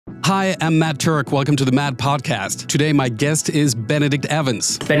Hi, I'm Matt Turck. Welcome to the Mad Podcast. Today, my guest is Benedict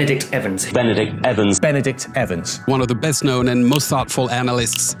Evans. Benedict Evans. Benedict Evans. Benedict Evans. One of the best known and most thoughtful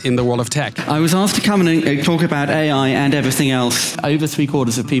analysts in the world of tech. I was asked to come and talk about AI and everything else. Over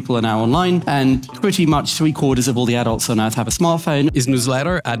 3/4 of people are now online, and pretty much 3/4 of all the adults on Earth have a smartphone. His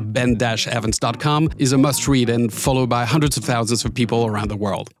newsletter at ben-evans.com is a must-read and followed by hundreds of thousands of people around the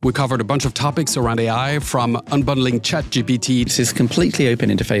world. We covered a bunch of topics around AI, from unbundling ChatGPT. It's this completely open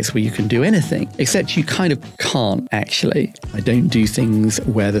interface where you can do anything, except you kind of can't actually. I don't do things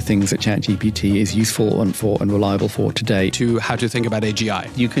where the things that ChatGPT is useful and reliable for today. To how to think about AGI.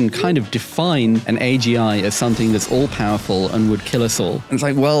 You can kind of define an AGI as something that's all-powerful and would kill us all. And it's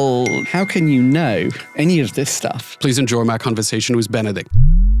like, well, how can you know any of this stuff? Please enjoy my conversation with Benedict.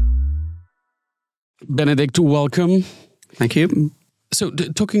 Benedict, welcome. Thank you. So,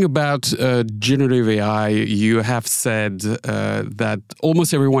 talking about generative AI, you have said that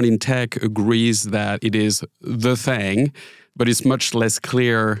almost everyone in tech agrees that it is the thing, but it's much less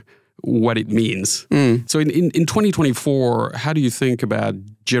clear what it means. So in 2024, how do you think about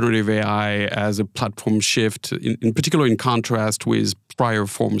generative AI as a platform shift, in particular in contrast with prior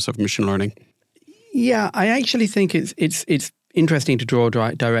forms of machine learning? Yeah, I actually think it's interesting to draw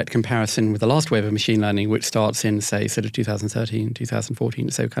a direct comparison with the last wave of machine learning, which starts in, say, sort of 2013, 2014,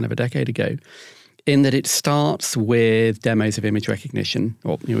 so kind of a decade ago, in that it starts with demos of image recognition,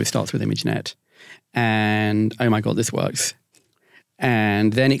 or it starts with ImageNet, and oh my God, this works.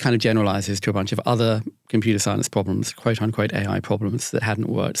 And then it kind of generalizes to a bunch of other computer science problems, quote unquote AI problems that hadn't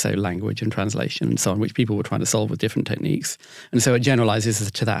worked, so language and translation and so on, which people were trying to solve with different techniques. And so it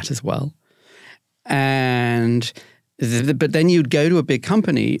generalizes to that as well. But then you'd go to a big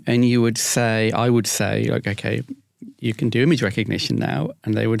company and I would say, like, okay, you can do image recognition now.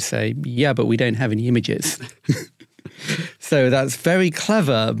 And they would say, yeah, but we don't have any images. So that's very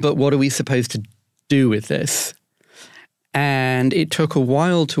clever, but what are we supposed to do with this? And it took a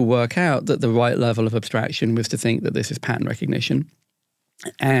while to work out that the right level of abstraction was to think that this is pattern recognition.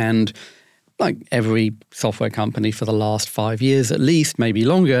 And like every software company for the last 5 years at least, maybe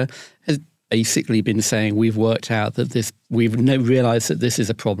longer, has basically been saying we've worked out that we've realized that this is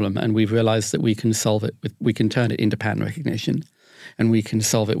a problem, and we've realized that we can solve it we can turn it into pattern recognition, and we can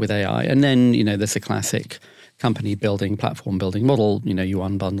solve it with AI. And then, there's a classic platform building model. You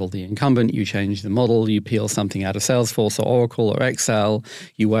unbundle the incumbent, you change the model, you peel something out of Salesforce or Oracle or Excel,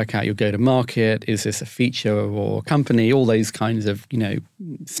 you work out your go-to-market, is this a feature or company, all those kinds of,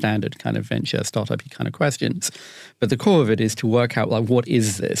 standard kind of venture startup-y kind of questions. But the core of it is to work out, like, what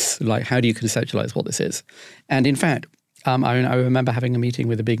is this? Like, how do you conceptualize what this is? And in fact, I remember having a meeting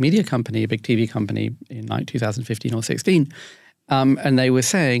with a big media company, a big TV company in like 2015 or 16, and they were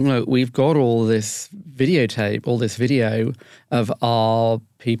saying, look, we've got all this videotape, all this video of our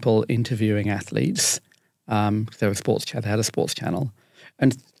people interviewing athletes. They had a sports channel.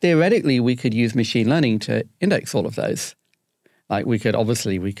 And theoretically, we could use machine learning to index all of those. Like, we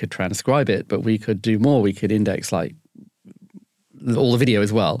could transcribe it, but we could do more. We could index like all the video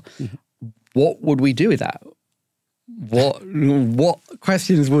as well. Mm-hmm. What would we do with that? What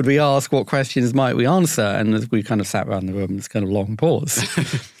questions would we ask? What questions might we answer? And as we kind of sat around the room, it's kind of long pause.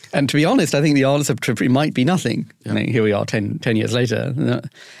 And to be honest, I think the answer might be nothing. Yeah. Here we are 10 years later.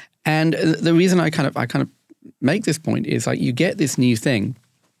 And the reason I kind of make this point is, like, you get this new thing.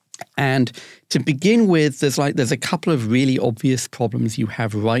 And to begin with, there's a couple of really obvious problems you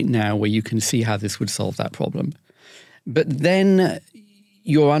have right now where you can see how this would solve that problem. But then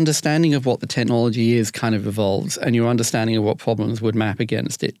your understanding of what the technology is kind of evolves, and your understanding of what problems would map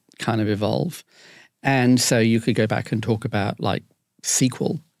against it kind of evolve. And so you could go back and talk about, like,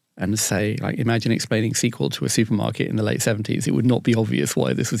 SQL and say, like, imagine explaining SQL to a supermarket in the late 70s. It would not be obvious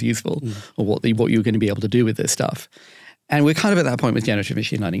why this was useful or what you're going to be able to do with this stuff. And we're kind of at that point with generative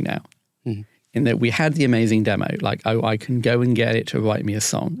machine learning now, in that we had the amazing demo, like, oh, I can go and get it to write me a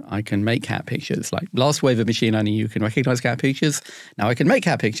song. I can make cat pictures. Like, last wave of machine learning, you can recognize cat pictures. Now I can make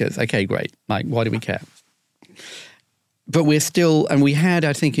cat pictures. Okay, great. Like, why do we care? But we had,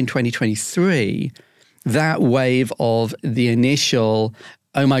 I think, in 2023, that wave of the initial,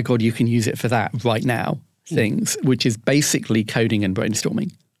 oh my God, you can use it for that right now things, which is basically coding and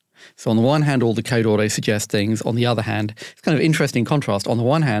brainstorming. So on the one hand, all the code auto suggests things. On the other hand, it's kind of interesting contrast. On the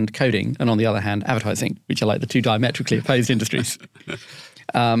one hand, coding, and on the other hand, advertising, which are like the two diametrically opposed industries.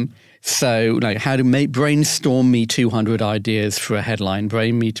 So, like, how to brainstorm me 200 ideas for a headline,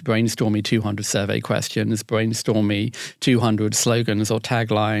 brainstorm me 200 survey questions, brainstorm me 200 slogans or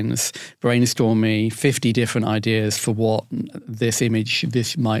taglines, brainstorm me 50 different ideas for what this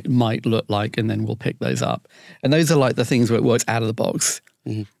might look like, and then we'll pick those up. And those are like the things where it works out of the box.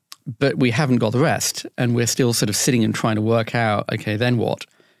 Mm-hmm. but we haven't got the rest. And we're still sort of sitting and trying to work out, okay, then what?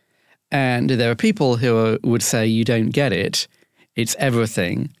 And there are people who would say, you don't get it. It's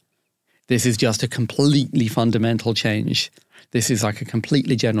everything. This is just a completely fundamental change. This is like a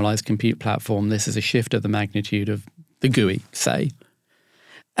completely generalized compute platform. This is a shift of the magnitude of the GUI, say.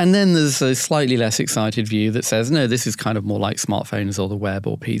 And then there's a slightly less excited view that says, no, this is kind of more like smartphones or the web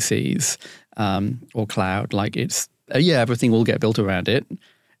or PCs or cloud. Like it's, everything will get built around it.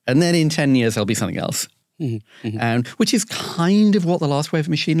 And then in 10 years, there'll be something else. Mm-hmm. And which is kind of what the last wave of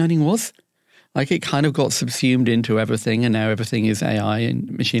machine learning was. Like it kind of got subsumed into everything, and now everything is AI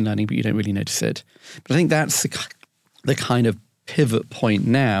and machine learning, but you don't really notice it. But I think that's the kind of pivot point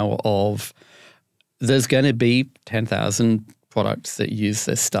now of there's going to be 10,000 products that use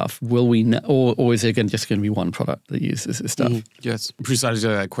this stuff. Will we know, or is there just going to be one product that uses this stuff? Yes, precisely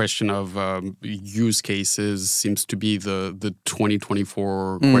that question of use cases seems to be the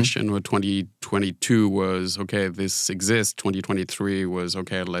 2024 question, or 2022 was, okay, this exists. 2023 was,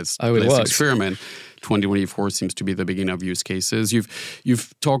 okay, let's experiment. 2024 seems to be the beginning of use cases.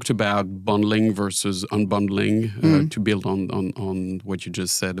 You've talked about bundling versus unbundling to build on what you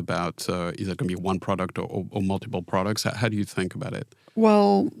just said about is it going to be one product or multiple products? How do you think about it?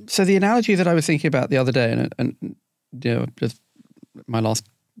 Well, so the analogy that I was thinking about the other day, and you know, just my last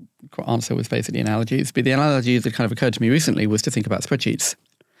answer was basically analogies, but the analogy that kind of occurred to me recently was to think about spreadsheets.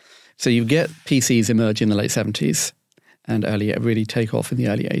 So you get PCs emerge in the late 70s and really take off in the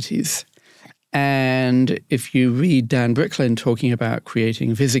early 80s. And if you read Dan Bricklin talking about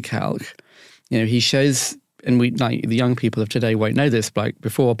creating VisiCalc, you know, he shows, and the young people of today won't know this, but like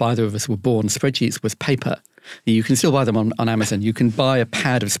before either of us were born, spreadsheets was paper. You can still buy them on Amazon. You can buy a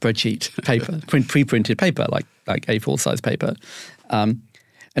pad of spreadsheet paper, pre-printed paper, like A4 size paper. And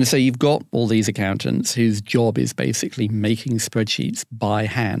so you've got all these accountants whose job is basically making spreadsheets by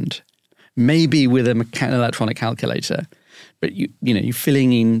hand, maybe with an electronic calculator. But you're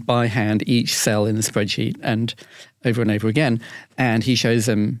filling in by hand each cell in the spreadsheet and over again. And he shows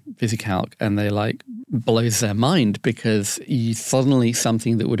them VisiCalc, and they blows their mind because suddenly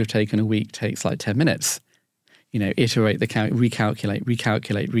something that would have taken a week takes like 10 minutes. Iterate the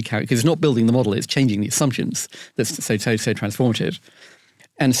recalculate, because it's not building the model, it's changing the assumptions. That's so transformative.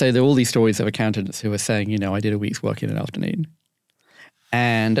 And so there are all these stories of accountants who are saying, I did a week's work in an afternoon.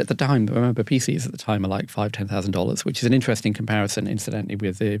 And at the time, remember, PCs at the time are like $5,000, $10,000, which is an interesting comparison, incidentally,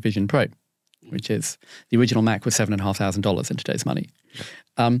 with the Vision Pro, which is the original Mac was $7,500 in today's money.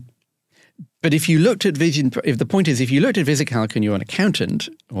 But if you looked at the point is, if you looked at VisiCalc and you're an accountant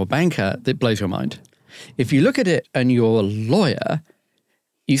or banker, that blows your mind. If you look at it and you're a lawyer,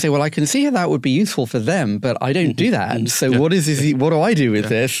 you say, well, I can see how that would be useful for them, but I don't do that. So what do I do with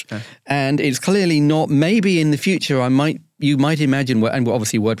this? Yeah. And it's clearly not, maybe in the future you might imagine, and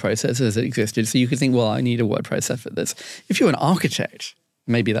obviously word processors existed, so you could think, well, I need a word processor for this. If you're an architect,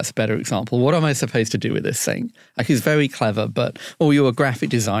 maybe that's a better example. What am I supposed to do with this thing? Like, it's very clever, or you're a graphic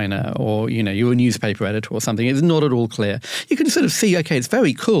designer, or you're a newspaper editor or something. It's not at all clear. You can sort of see, okay, it's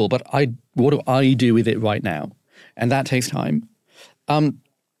very cool, but what do I do with it right now? And that takes time.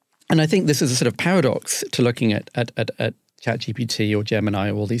 And I think this is a sort of paradox to looking at ChatGPT or Gemini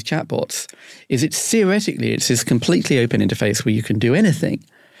or all these chatbots, is theoretically it's this completely open interface where you can do anything,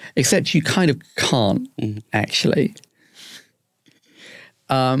 except you kind of can't actually.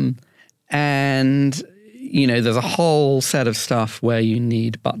 And, there's a whole set of stuff where you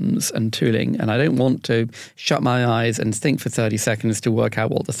need buttons and tooling, and I don't want to shut my eyes and think for 30 seconds to work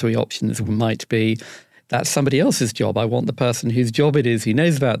out what the three options might be. That's somebody else's job. I want the person whose job it is, who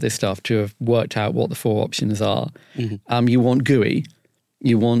knows about this stuff, to have worked out what the four options are. You want GUI,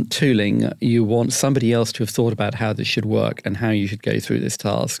 you want tooling, you want somebody else to have thought about how this should work and how you should go through this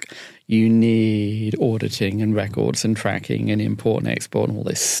task. You need auditing and records and tracking and import and export and all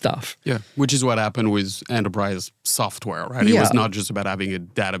this stuff. Yeah, which is what happened with enterprise software, right? It was not just about having a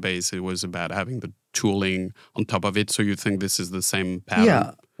database, it was about having the tooling on top of it. So you think this is the same pattern?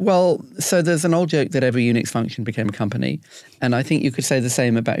 Yeah. Well, so there's an old joke that every Unix function became a company. And I think you could say the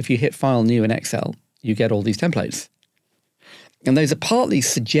same about if you hit File New in Excel, you get all these templates. And those are partly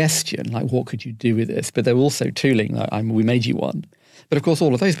suggestion, like what could you do with this? But they're also tooling, like we made you one. But of course,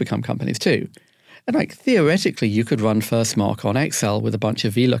 all of those become companies too. And theoretically, you could run FIRSTMARK on Excel with a bunch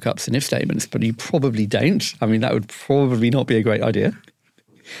of VLOOKUPs and if statements, but you probably don't. I mean, that would probably not be a great idea.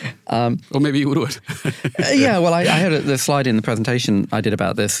 Or maybe you would. Yeah, well, I had the slide in the presentation I did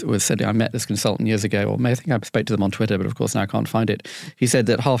about this was said I met this consultant years ago, or I think I spoke to them on Twitter, but of course now I can't find it. He said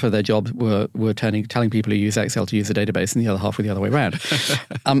that half of their jobs were telling people who use Excel to use a database, and the other half were the other way around.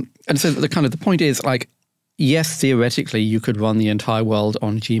 And so the point is, yes, theoretically, you could run the entire world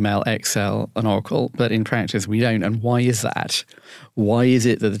on Gmail, Excel, and Oracle, but in practice, we don't. And why is that? Why is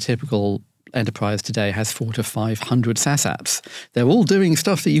it that the typical enterprise today has 400 to 500 SaaS apps? They're all doing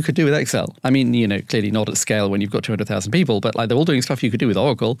stuff that you could do with Excel. I mean, clearly not at scale when you've got 200,000 people, but like they're all doing stuff you could do with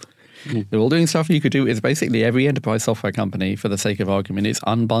Oracle. They're all doing stuff you could do. It's basically every enterprise software company, for the sake of argument, is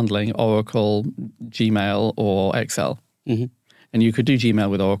unbundling Oracle, Gmail, or Excel. Mm-hmm. And you could do Gmail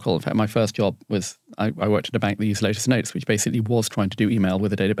with Oracle. In fact, my first job was I worked at a bank that used Lotus Notes, which basically was trying to do email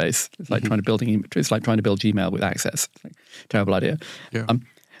with a database. It's like trying to build Gmail with Access. Like, terrible idea. Yeah.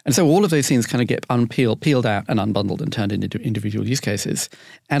 And so all of those things kind of get peeled out and unbundled and turned into individual use cases.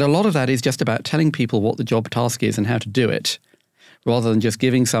 And a lot of that is just about telling people what the job task is and how to do it, rather than just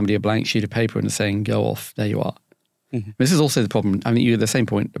giving somebody a blank sheet of paper and saying, go off, there you are. Mm-hmm. This is also the problem. I mean, the same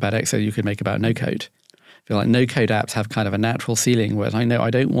point about Excel you could make about no code. I feel like no-code apps have kind of a natural ceiling where I know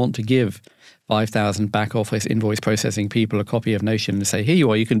I don't want to give 5,000 back-office invoice processing people a copy of Notion and say, here you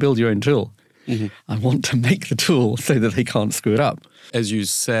are, you can build your own tool. Mm-hmm. I want to make the tool so that they can't screw it up. As you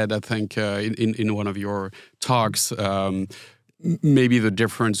said, I think in one of your talks, maybe the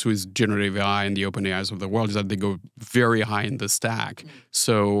difference with generative AI and the OpenAIs of the world is that they go very high in the stack.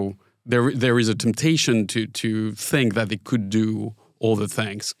 So there is a temptation to think that they could do all the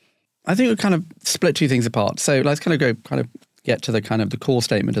things. I think we'll kind of split two things apart. So let's kind of get to the core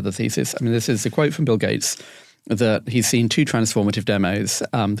statement of the thesis. I mean, this is a quote from Bill Gates that he's seen two transformative demos,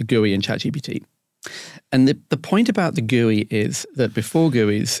 the GUI and ChatGPT. And the point about the GUI is that before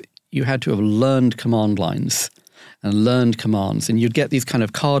GUIs, you had to have learned command lines and learned commands. And you'd get these kind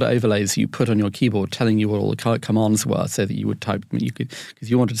of card overlays you put on your keyboard telling you what all the commands were so that you would type,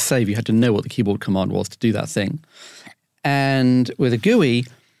 because you wanted to save, you had to know what the keyboard command was to do that thing. And with a GUI,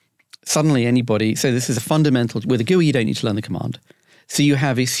 suddenly so this is a fundamental, with a GUI you don't need to learn the command. So you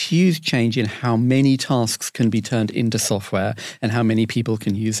have this huge change in how many tasks can be turned into software and how many people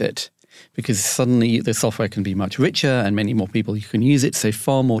can use it. Because suddenly the software can be much richer and many more people can use it, so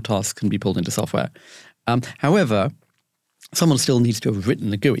far more tasks can be pulled into software. However, someone still needs to have written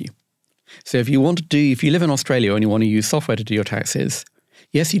the GUI. So if you live in Australia and you want to use software to do your taxes,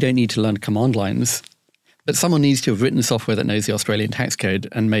 yes, you don't need to learn command lines, but someone needs to have written software that knows the Australian tax code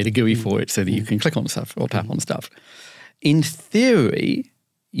and made a GUI for it so that you can click on stuff or tap on stuff. In theory,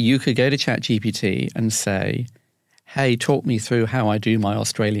 you could go to ChatGPT and say, hey, talk me through how I do my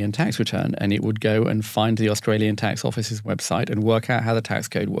Australian tax return. And it would go and find the Australian Tax Office's website and work out how the tax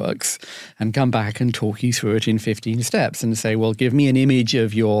code works and come back and talk you through it in 15 steps and say, well, give me an image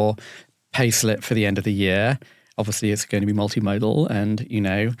of your payslip for the end of the year. Obviously, it's going to be multimodal and,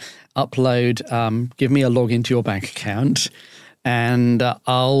 upload, give me a login to your bank account and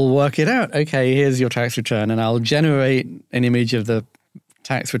I'll work it out. Okay, here's your tax return and I'll generate an image of the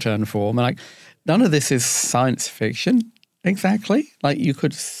tax return form. And none of this is science fiction exactly. Like you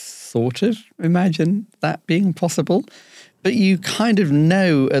could sort of imagine that being possible, but you kind of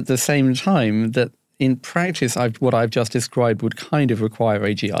know at the same time that in practice, what I've just described would kind of require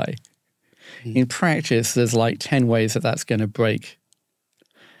AGI. In practice, there's like 10 ways that that's going to break.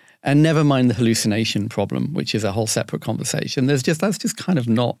 And never mind the hallucination problem, which is a whole separate conversation. That's just kind of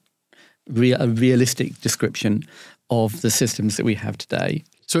not a realistic description of the systems that we have today.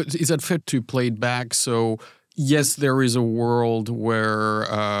 So is that fair to play it back? So yes, there is a world where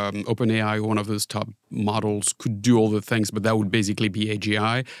OpenAI, one of those top models, could do all the things, but that would basically be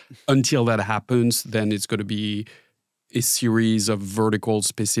AGI. Until that happens, then it's going to be a series of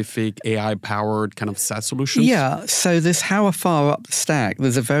vertical-specific AI-powered kind of SaaS solutions? Yeah, so how far up the stack,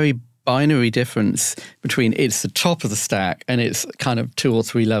 there's a very binary difference between it's the top of the stack and it's kind of 2 or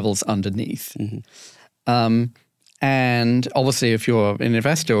 3 levels underneath. Mm-hmm. And obviously, if you're an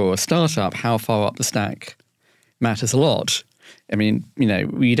investor or a startup, how far up the stack matters a lot. I mean,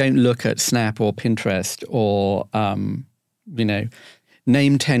 you don't look at Snap or Pinterest or,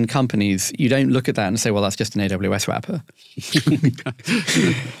 name 10 companies. You don't look at that and say, well, that's just an AWS wrapper.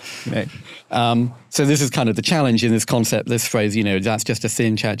 So this is kind of the challenge in this concept, this phrase, that's just a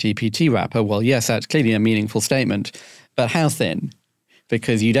thin ChatGPT wrapper. Well, yes, that's clearly a meaningful statement, but how thin?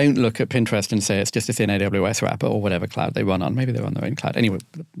 Because you don't look at Pinterest and say it's just a thin AWS wrapper or whatever cloud they run on. Maybe they run their own cloud. Anyway,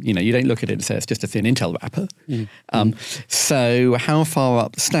 you don't look at it and say it's just a thin Intel wrapper. So how far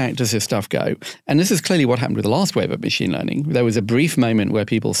up the stack does this stuff go? And this is clearly what happened with the last wave of machine learning. There was a brief moment where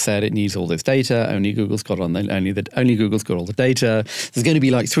people said it needs all this data. Only Google's got all the data. There's going to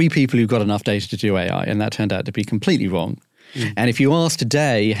be like 3 people who've got enough data to do AI, and that turned out to be completely wrong. And if you ask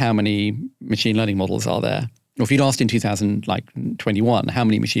today how many machine learning models are there, Or if you'd asked in 2021, how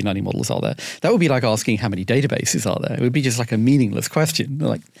many machine learning models are there? That would be like asking how many databases are there. It would be just like a meaningless question,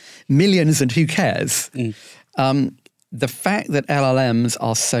 like millions and who cares? The fact that LLMs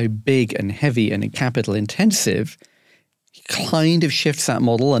are so big and heavy and capital intensive kind of shifts that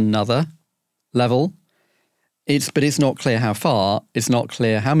model another level. But it's not clear how far, it's not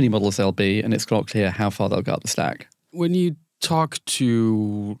clear how many models there'll be, and it's not clear how far they'll go up the stack. When you talk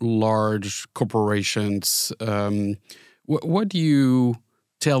to large corporations, what do you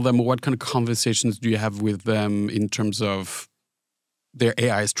tell them? What kind of conversations do you have with them in terms of their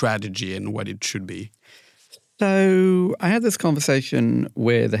AI strategy and what it should be? So I had this conversation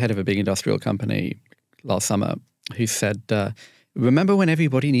with the head of a big industrial company last summer who said, remember when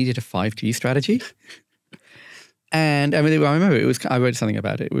everybody needed a 5G strategy? And I mean, I remember I wrote something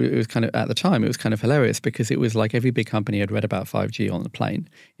about it. It was kind of, at the time, it was kind of hilarious because it was like every big company had read about 5G on the plane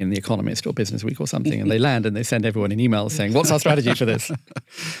in The Economist or Business Week or something. And they land and they send everyone an email saying, what's our strategy for this?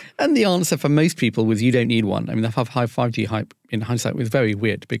 And the answer for most people was, you don't need one. I mean, the 5G hype in hindsight was very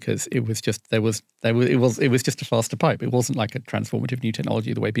weird because it was just, it was just a faster pipe. It wasn't like a transformative new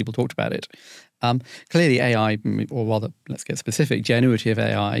technology the way people talked about it. Clearly AI, or rather, let's get specific, generative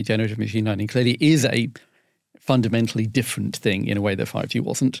AI, generative machine learning clearly is a fundamentally different thing in a way that 5G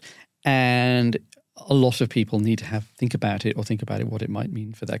wasn't. And a lot of people need to think about it what it might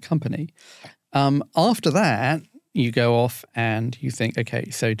mean for their company. After that, you go off and you think,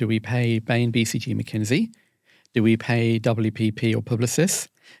 okay, so do we pay Bain, BCG, McKinsey? Do we pay WPP or Publicis?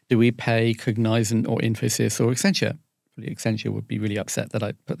 Do we pay Cognizant or Infosys or Accenture? Accenture would be really upset that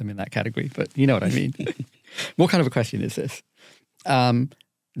I put them in that category, but you know what I mean. What kind of a question is this?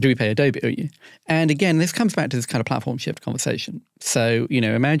 Do we pay Adobe? And again, this comes back to this kind of platform shift conversation. So,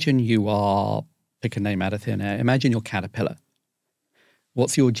 imagine you are, pick a name out of thin air, imagine you're Caterpillar.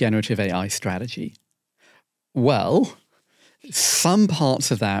 What's your generative AI strategy? Well, some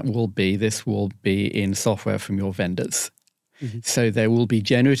parts of that will be in software from your vendors. Mm-hmm. So there will be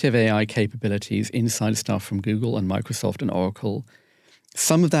generative AI capabilities inside stuff from Google and Microsoft and Oracle.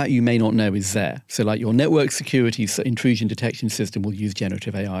 Some of that you may not know is there. So like your network security intrusion detection system will use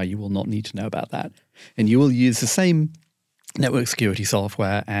generative AI. You will not need to know about that. And you will use the same network security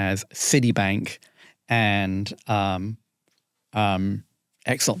software as Citibank and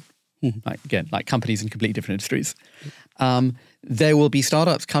Exxon. Mm-hmm. Like companies in completely different industries. There will be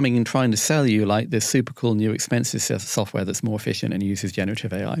startups coming and trying to sell you like this super cool new expensive software that's more efficient and uses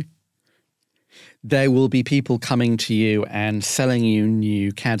generative AI. There will be people coming to you and selling you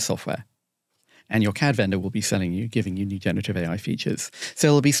new CAD software. And your CAD vendor will be giving you new generative AI features. So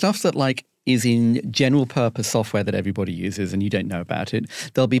there'll be stuff that like is in general purpose software that everybody uses and you don't know about it.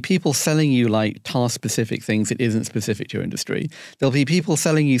 There'll be people selling you like task-specific things that isn't specific to your industry. There'll be people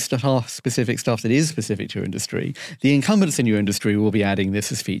selling you task-specific stuff that is specific to your industry. The incumbents in your industry will be adding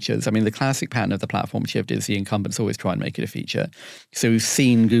this as features. I mean, the classic pattern of the platform shift is the incumbents always try and make it a feature. So we've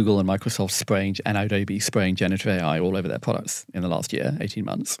seen Google and Microsoft and Adobe spraying generative AI all over their products in the last year, 18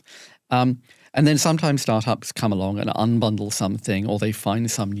 months. And then sometimes startups come along and unbundle something, or they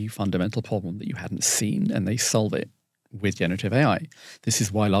find some new fundamental problem that you hadn't seen and they solve it with generative AI. This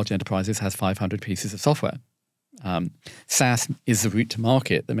is why large enterprises has 500 pieces of software. SaaS is the route to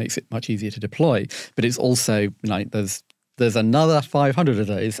market that makes it much easier to deploy, but it's also like there's another 500 of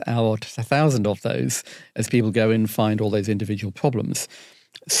those or 1,000 of those as people go and find all those individual problems.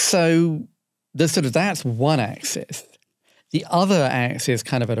 So that's one axis. The other axis,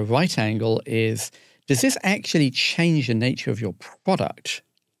 kind of at a right angle, is, does this actually change the nature of your product?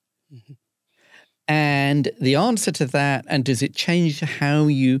 Mm-hmm. And the answer to that, and does it change how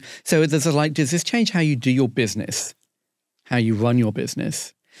you, does this change how you do your business, how you run your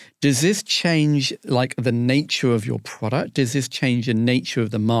business? Does this change like the nature of your product? Does this change the nature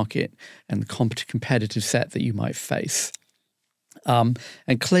of the market and the competitive set that you might face? And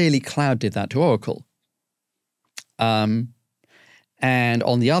clearly cloud did that to Oracle. And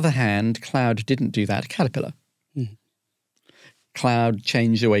on the other hand, cloud didn't do that to Caterpillar. Mm. Cloud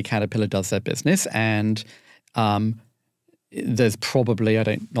changed the way Caterpillar does their business, and there's probably, I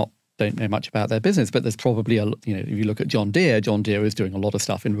don't know much about their business, but there's probably if you look at John Deere is doing a lot of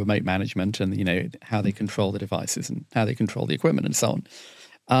stuff in remote management and how they control the devices and how they control the equipment and so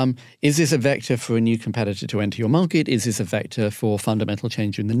on. Is this a vector for a new competitor to enter your market? Is this a vector for fundamental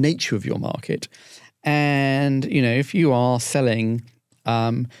change in the nature of your market? And, if you are selling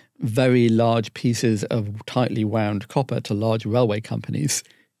very large pieces of tightly wound copper to large railway companies,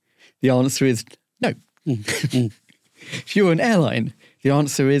 the answer is no. If you're an airline, the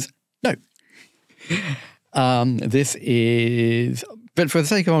answer is no. This is But for the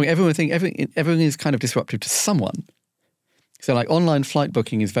sake of everything is kind of disruptive to someone. So like online flight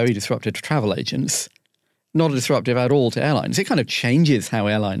booking is very disruptive to travel agents, not disruptive at all to airlines. It kind of changes how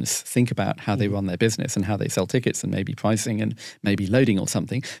airlines think about how they run their business and how they sell tickets and maybe pricing and maybe loading or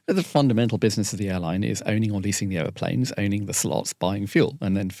something. But the fundamental business of the airline is owning or leasing the airplanes, owning the slots, buying fuel,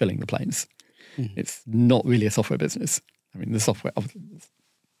 and then filling the planes. It's not really a software business. I mean, the software,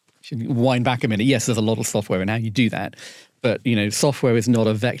 should wind back a minute. Yes, there's a lot of software in how you do that. But, software is not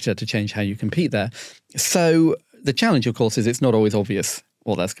a vector to change how you compete there. So the challenge, of course, is it's not always obvious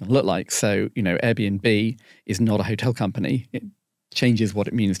what that's going to look like. So, Airbnb is not a hotel company. It changes what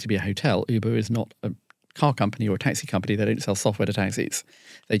it means to be a hotel. Uber is not a car company or a taxi company. They don't sell software to taxis.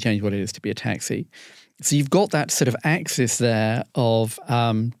 They change what it is to be a taxi. So you've got that sort of axis there of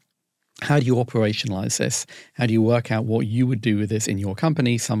how do you operationalize this? How do you work out what you would do with this in your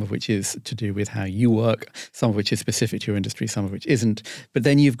company, some of which is to do with how you work, some of which is specific to your industry, some of which isn't. But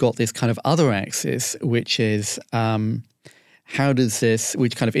then you've got this kind of other axis, which is how does this,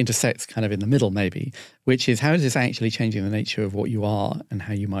 which kind of intersects kind of in the middle maybe, which is how is this actually changing the nature of what you are and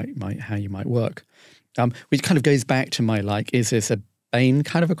how you might work? Which kind of goes back to my is this a Bain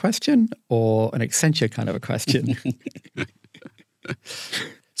kind of a question or an Accenture kind of a question?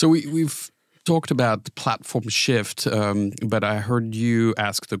 So we've talked about the platform shift, but I heard you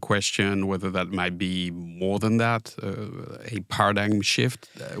ask the question whether that might be more than that, a paradigm shift.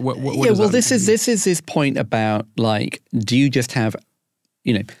 This is this point about do you just have,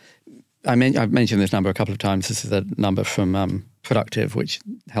 I've mentioned this number a couple of times. This is a number from Productive, which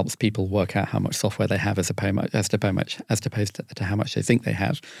helps people work out how much software they have as opposed to how much they think they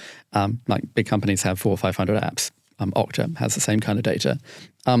have. Big companies have 400 or 500 apps. Okta has the same kind of data.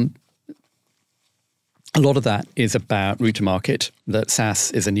 A lot of that is about route to market, that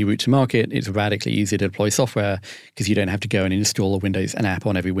SaaS is a new route to market. It's radically easy to deploy software because you don't have to go and install an app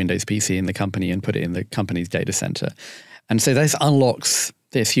on every Windows PC in the company and put it in the company's data center. And so this unlocks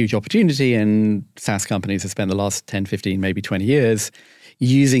this huge opportunity, and SaaS companies have spent the last 10, 15, maybe 20 years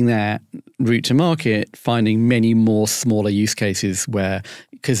using that route to market, finding many more smaller use cases where,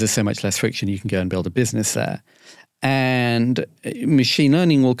 because there's so much less friction, you can go and build a business there. And machine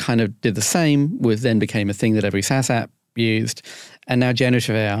learning will kind of did the same, then became a thing that every SaaS app used. And now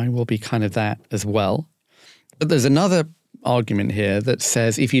generative AI will be kind of that as well. But there's another argument here that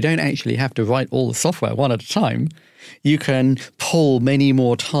says if you don't actually have to write all the software one at a time, you can pull many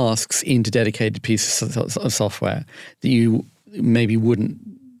more tasks into dedicated pieces of software that you maybe wouldn't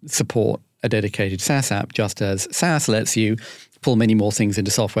support a dedicated SaaS app, just as SaaS lets you pull many more things into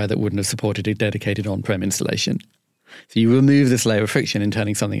software that wouldn't have supported a dedicated on-prem installation. So you remove this layer of friction in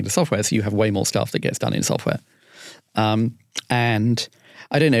turning something into software, so you have way more stuff that gets done in software. And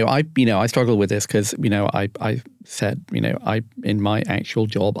I don't know, I struggle with this because, I said, in my actual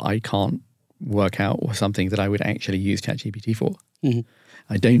job, I can't work out something that I would actually use ChatGPT for. Mm-hmm.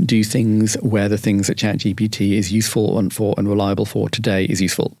 I don't do things where the things that ChatGPT is useful and reliable for today is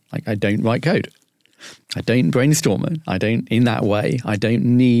useful. I don't write code. I don't brainstorm it. In that way, I don't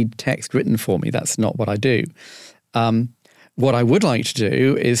need text written for me. That's not what I do. What I would like to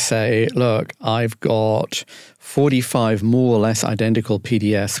do is say, look, I've got 45 more or less identical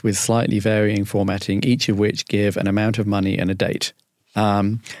PDFs with slightly varying formatting, each of which give an amount of money and a date.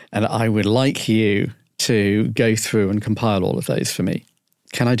 And I would like you to go through and compile all of those for me.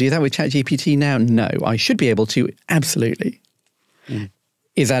 Can I do that with ChatGPT now? No. I should be able to, absolutely. Mm.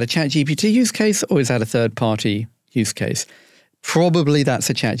 Is that a ChatGPT use case or is that a third-party use case? Probably that's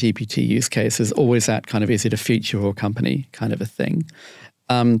a ChatGPT use case. There's always that kind of, is it a feature or company kind of a thing.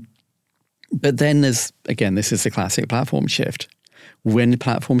 But then there's, again, this is the classic platform shift. When the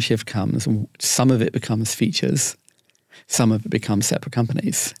platform shift comes, some of it becomes features, some of it becomes separate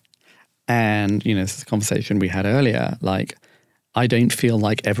companies. And, this is a conversation we had earlier, I don't feel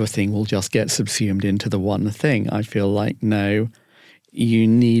like everything will just get subsumed into the one thing. I feel like, no, you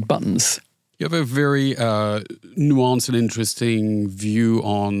need buttons. You have a very nuanced and interesting view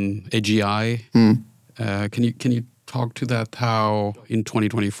on AGI. Can you talk to that? How in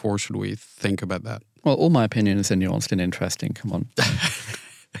 2024 should we think about that? Well, all my opinions are nuanced and interesting. Come on.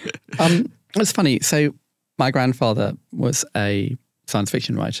 It's funny. So my grandfather was a science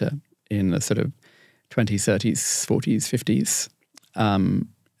fiction writer in the sort of 20s, 30s, 40s, 50s.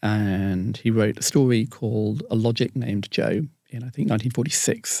 And he wrote a story called A Logic Named Joe in, I think,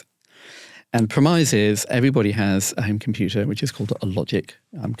 1946. And premise is everybody has a home computer, which is called a Logic.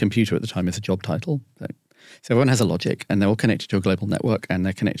 Computer at the time is a job title. So everyone has a Logic, and they're all connected to a global network, and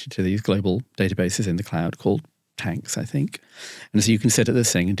they're connected to these global databases in the cloud called tanks, I think. And so you can sit at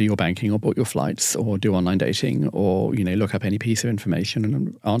this thing and do your banking or book your flights or do online dating or, look up any piece of information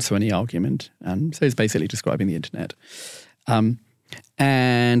and answer any argument. And so it's basically describing the internet.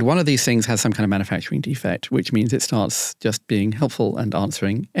 And one of these things has some kind of manufacturing defect, which means it starts just being helpful and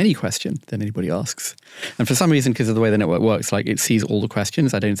answering any question that anybody asks. And for some reason, because of the way the network works, like it sees all the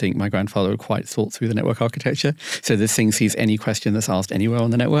questions. I don't think my grandfather had quite thought through the network architecture. So this thing sees any question that's asked anywhere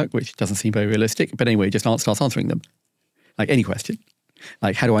on the network, which doesn't seem very realistic. But anyway, it just starts answering them. Like any question.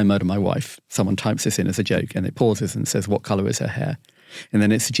 Like, how do I murder my wife? Someone types this in as a joke and it pauses and says, what color is her hair? And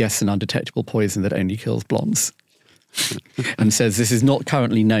then it suggests an undetectable poison that only kills blondes. And says, this is not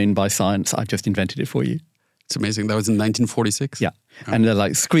currently known by science. I've just invented it for you. It's amazing. That was in 1946? Yeah. Oh. And they're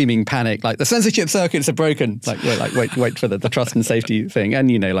like screaming panic, like the censorship circuits are broken. Like, yeah, like wait for the trust and safety thing. And,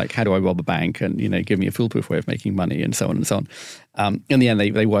 like, how do I rob a bank? And, give me a foolproof way of making money and so on and so on. In the end,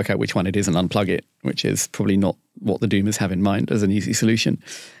 they work out which one it is and unplug it, which is probably not what the doomers have in mind as an easy solution.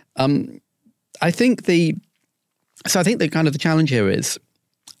 I think the kind of the challenge here is,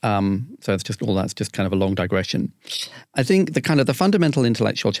 so it's just all that's just kind of a long digression. I think the fundamental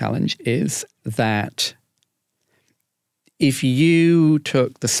intellectual challenge is that if you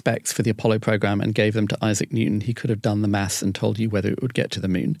took the specs for the Apollo program and gave them to Isaac Newton, he could have done the maths and told you whether it would get to the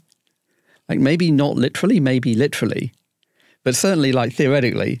moon. Like maybe not literally, maybe literally, but certainly like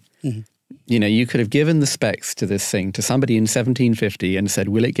theoretically. Mm-hmm. You could have given the specs to this thing to somebody in 1750 and said,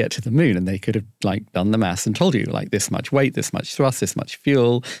 will it get to the moon? And they could have like done the maths and told you like this much weight, this much thrust, this much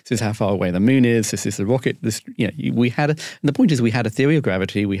fuel, this is how far away the moon is, this is the rocket. And the point is we had a theory of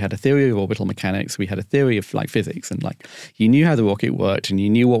gravity, we had a theory of orbital mechanics, we had a theory of like physics, and like you knew how the rocket worked and you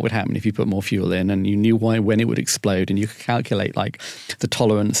knew what would happen if you put more fuel in, and you knew when it would explode, and you could calculate like the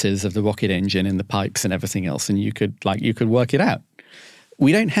tolerances of the rocket engine in the pipes and everything else, and you could work it out.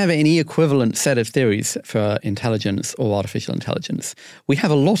 We don't have any equivalent set of theories for intelligence or artificial intelligence. We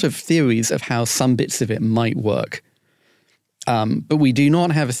have a lot of theories of how some bits of it might work, but we do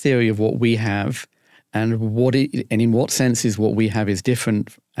not have a theory of what we have and in what senses what we have is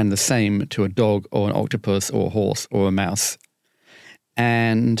different and the same to a dog or an octopus or a horse or a mouse.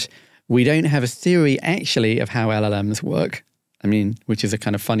 And we don't have a theory actually of how LLMs work. I mean, which is a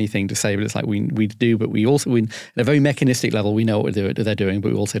kind of funny thing to say, but it's like we do, but we at a very mechanistic level, we know what they're doing,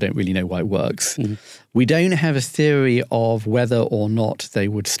 but we also don't really know why it works. Mm-hmm. We don't have a theory of whether or not they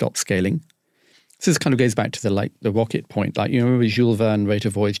would stop scaling. So this kind of goes back to the rocket point. Like, you remember Jules Verne wrote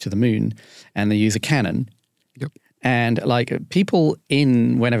a voyage to the moon and they use a cannon. Yep. And like people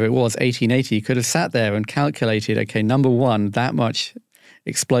in whenever it was, 1880, could have sat there and calculated, okay, number one, that much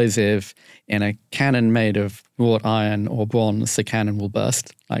explosive in a cannon made of wrought iron or bronze, the cannon will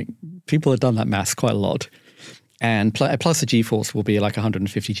burst. Like people have done that maths quite a lot. And plus the G-force will be like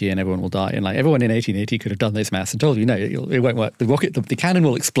 150 G and everyone will die. And like everyone in 1880 could have done those maths and told you, no, it won't work. The cannon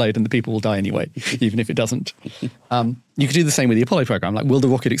will explode and the people will die anyway, even if it doesn't. You could do the same with the Apollo program. Like, will the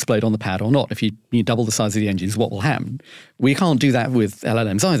rocket explode on the pad or not? If you double the size of the engines, what will happen? We can't do that with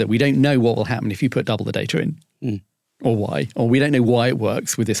LLMs either. We don't know what will happen if you put double the data in. Mm. Or why, or we don't know why it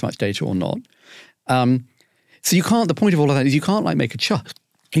works with this much data or not. So you can't, the point of all of that is you can't like make a chart.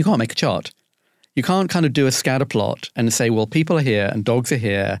 You can't make a chart. You can't kind of do a scatter plot and say, well, people are here and dogs are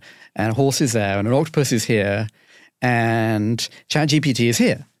here and a horse is there and an octopus is here and ChatGPT is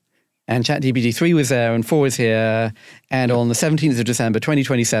here. And ChatGPT 3 was there and 4 is here. And on the 17th of December,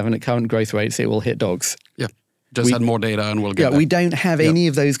 2027, at current growth rates, it will hit dogs. Yeah, just add more data and we'll get there. We don't have any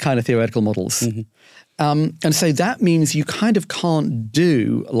of those kind of theoretical models. Mm-hmm. And so that means you kind of can't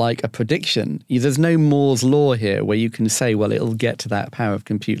do like a prediction. There's no Moore's law here where you can say, well, it'll get to that power of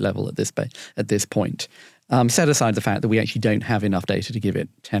compute level at this point. Set aside the fact that we actually don't have enough data to give it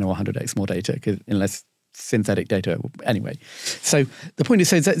 10 or 100x more data, unless synthetic data. Anyway, so the point is,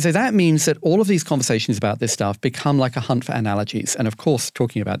 so that means that all of these conversations about this stuff become like a hunt for analogies. And of course,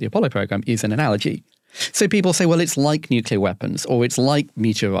 talking about the Apollo program is an analogy. So people say, well, it's like nuclear weapons, or it's like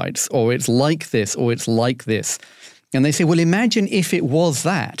meteorites, or it's like this, or it's like this. And they say, well, imagine if it was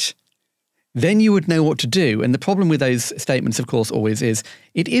that, then you would know what to do. And the problem with those statements, of course, always is,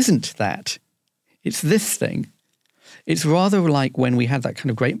 it isn't that. It's this thing. It's rather like when we had that kind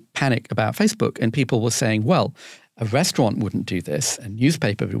of great panic about Facebook and people were saying, well, a restaurant wouldn't do this, a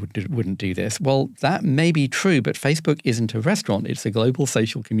newspaper wouldn't do this. Well, that may be true, but Facebook isn't a restaurant. It's a global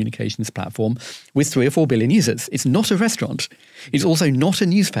social communications platform with 3 or 4 billion users. It's not a restaurant. It's also not a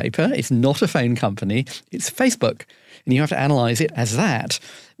newspaper. It's not a phone company. It's Facebook. And you have to analyze it as that.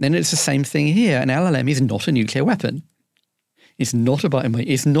 Then it's the same thing here. An LLM is not a nuclear weapon. It's not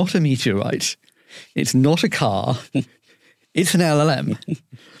it's not a meteorite. It's not a car. It's an LLM.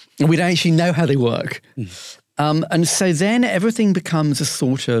 And we don't actually know how they work. And so then everything becomes a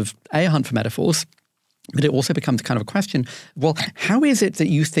sort of a hunt for metaphors, but it also becomes kind of a question, well, how is it that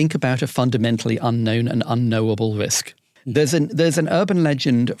you think about a fundamentally unknown and unknowable risk? There's an urban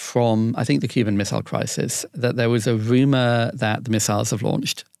legend from, I think, the Cuban Missile Crisis, that there was a rumor that the missiles have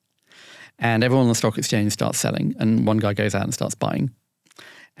launched and everyone on the stock exchange starts selling and one guy goes out and starts buying.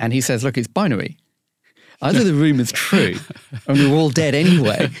 And he says, look, it's binary. Either the rumor's true and we're all dead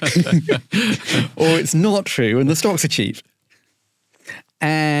anyway, or it's not true and the stocks are cheap.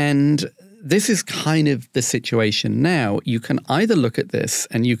 And this is kind of the situation now. You can either look at this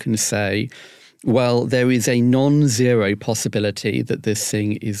and you can say, well, there is a non-zero possibility that this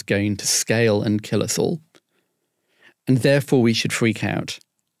thing is going to scale and kill us all, and therefore we should freak out.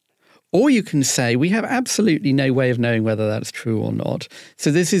 Or you can say, we have absolutely no way of knowing whether that's true or not.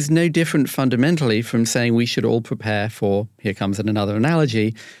 So this is no different fundamentally from saying we should all prepare for, here comes another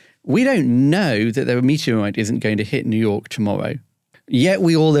analogy, we don't know that the meteorite isn't going to hit New York tomorrow. Yet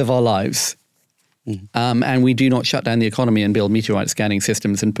we all live our lives. And we do not shut down the economy and build meteorite scanning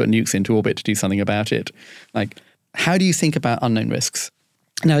systems and put nukes into orbit to do something about it. Like, how do you think about unknown risks?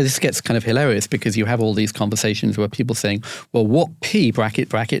 Now, this gets kind of hilarious because you have all these conversations where people saying, well, what P bracket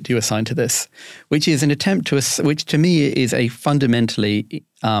do you assign to this? Which is an attempt to, which to me is a fundamentally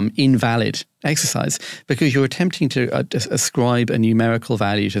invalid exercise, because you're attempting to ascribe a numerical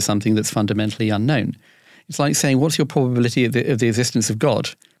value to something that's fundamentally unknown. It's like saying, what's your probability of the existence of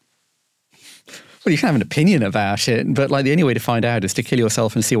God? Well, you can have an opinion about it, but like the only way to find out is to kill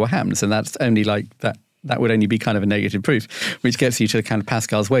yourself and see what happens. And that's only like that would only be kind of a negative proof, which gets you to the kind of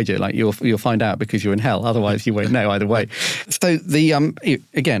Pascal's wager. Like you'll find out because you're in hell. Otherwise, you won't know either way. So the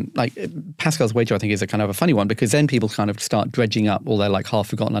again, like Pascal's wager, I think is a kind of a funny one, because then people kind of start dredging up all their like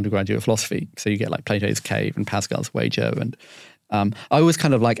half-forgotten undergraduate philosophy. So you get like Plato's Cave and Pascal's wager, and I always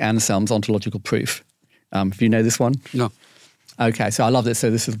kind of like Anselm's ontological proof. If you know this one, no. Okay, so I love this. So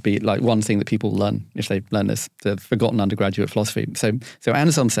this would be like one thing that people learn if they learn this, the forgotten undergraduate philosophy. So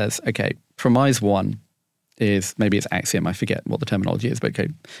Anselm says, okay, premise one is, maybe it's axiom, I forget what the terminology is, but okay.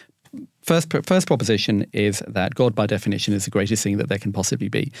 First proposition is that God, by definition, is the greatest thing that there can possibly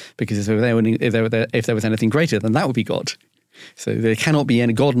be, because if there was anything greater, then that would be God. So there cannot be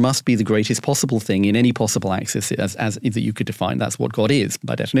any, God must be the greatest possible thing in any possible axis as that you could define. That's what God is,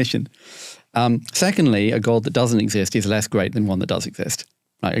 by definition. Secondly, a God that doesn't exist is less great than one that does exist.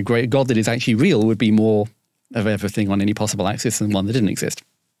 Like a great God that is actually real would be more of everything on any possible axis than one that didn't exist.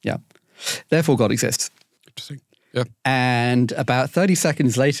 Yeah. Therefore, God exists. Interesting. Yeah. And about 30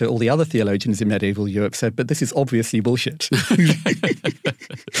 seconds later, all the other theologians in medieval Europe said, but this is obviously bullshit.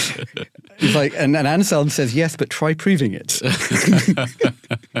 It's like, and Anselm says, yes, but try proving it.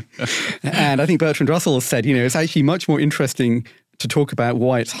 And I think Bertrand Russell has said, it's actually much more interesting to talk about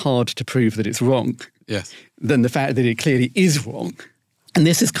why it's hard to prove that it's wrong, yes, than the fact that it clearly is wrong. And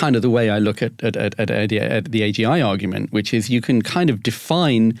this is kind of the way I look at the AGI argument, which is you can kind of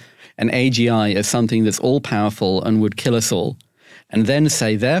define an AGI as something that's all-powerful and would kill us all, and then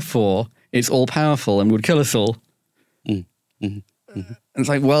say, therefore, it's all-powerful and would kill us all. And it's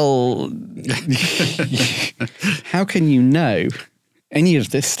like, well, how can you know any of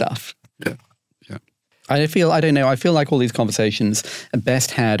this stuff? Yeah. I feel like all these conversations are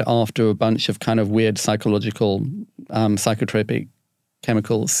best had after a bunch of kind of weird psychological, psychotropic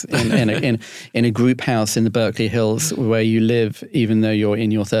chemicals in a group house in the Berkeley Hills where you live, even though you're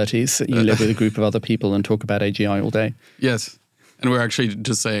in your 30s. You live with a group of other people and talk about AGI all day. Yes. And we're actually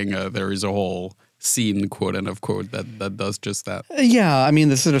just saying there is a whole scene, quote unquote, that does just that. Yeah, I mean,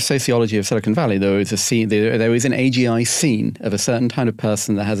 the sort of sociology of Silicon Valley, there is a scene, there is an AGI scene of a certain kind of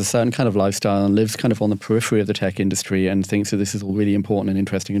person that has a certain kind of lifestyle and lives kind of on the periphery of the tech industry and thinks that this is all really important and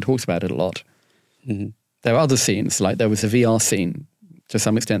interesting and talks about it a lot. There are other scenes, like there was a VR scene. To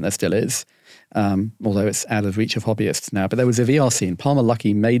some extent, there still is, although it's out of reach of hobbyists now. But there was a VR scene. Palmer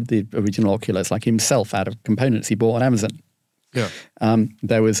Luckey made the original Oculus, like himself, out of components he bought on Amazon. Yeah.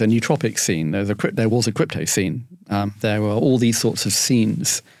 There was a nootropic scene. There was a crypto scene. There were all these sorts of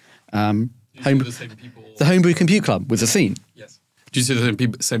scenes. The Homebrew Compute Club was a scene. Yes. Do you see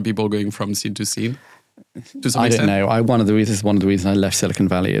the same people going from scene to scene? I don't know. One of the reasons I left Silicon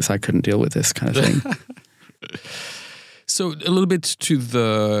Valley is I couldn't deal with this kind of thing. So a little bit to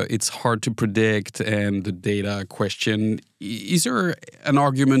the it's hard to predict and the data question. Is there an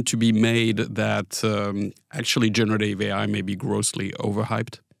argument to be made that actually generative AI may be grossly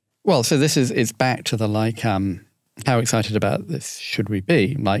overhyped? Well, so it's back to the how excited about this should we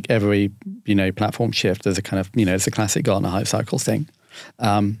be? Like every platform shift, there's a kind of it's a classic Gartner hype cycle thing,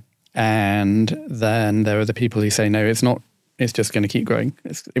 and then there are the people who say no, it's It's just going to keep growing.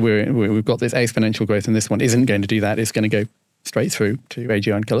 We've got this exponential growth, and this one isn't going to do that. It's going to go straight through to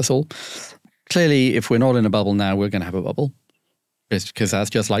AGI and kill us all. Clearly, if we're not in a bubble now, we're going to have a bubble. It's because that's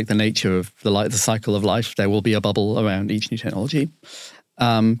just like the nature of the cycle of life. There will be a bubble around each new technology.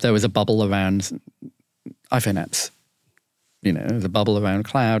 There was a bubble around iPhone apps. There's a bubble around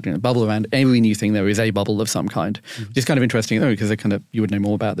cloud, a bubble around every new thing. There is a bubble of some kind, which is kind of interesting though, because you would know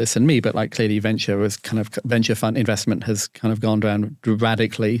more about this than me, but like clearly venture fund investment has kind of gone down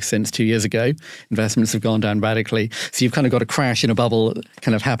radically since 2 years ago. Investments have gone down radically. So you've kind of got a crash and a bubble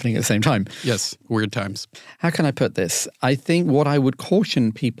kind of happening at the same time. Yes, weird times. How can I put this? I think what I would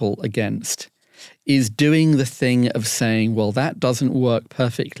caution people against is doing the thing of saying, well, that doesn't work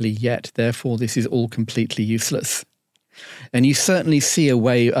perfectly yet, therefore this is all completely useless. And you certainly see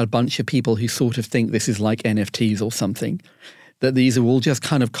a bunch of people who sort of think this is like NFTs or something, that these are all just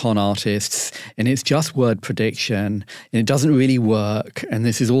kind of con artists and it's just word prediction and it doesn't really work and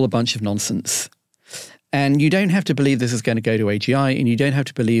this is all a bunch of nonsense. And you don't have to believe this is going to go to AGI, and you don't have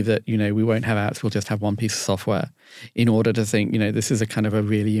to believe that, we won't have apps, we'll just have one piece of software in order to think, this is a kind of a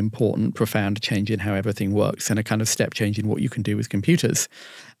really important, profound change in how everything works and a kind of step change in what you can do with computers.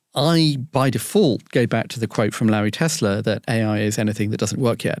 I, by default, go back to the quote from Larry Tesler that AI is anything that doesn't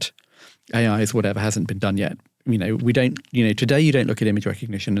work yet. AI is whatever hasn't been done yet. Today you don't look at image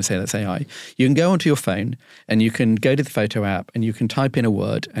recognition and say that's AI. You can go onto your phone and you can go to the photo app and you can type in a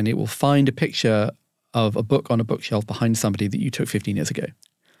word and it will find a picture of a book on a bookshelf behind somebody that you took 15 years ago.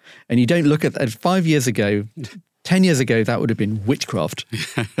 And you don't look at that 5 years ago, 10 years ago, that would have been witchcraft.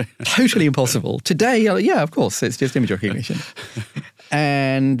 Totally impossible. Today, yeah, of course, it's just image recognition.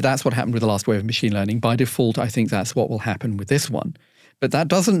 And that's what happened with the last wave of machine learning. By default, I think that's what will happen with this one. But that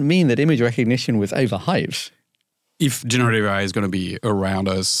doesn't mean that image recognition was overhyped. If generative AI is going to be around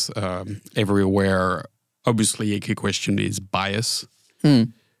us everywhere, obviously a key question is bias.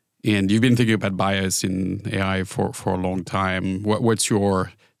 And you've been thinking about bias in AI for a long time. What's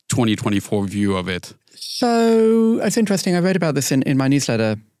your 2024 view of it? So it's interesting. I wrote about this in my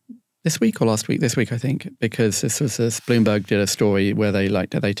newsletter this week or last week, this week, I think, because Bloomberg did a story where they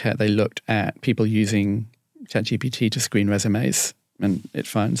looked at people using ChatGPT to screen resumes, and it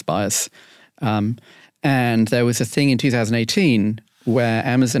finds bias. And there was a thing in 2018 where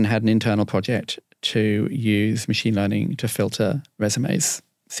Amazon had an internal project to use machine learning to filter resumes,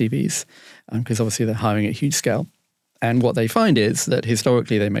 CVs, because obviously they're hiring at huge scale. And what they find is that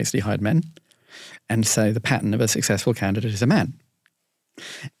historically they mostly hired men. And so the pattern of a successful candidate is a man.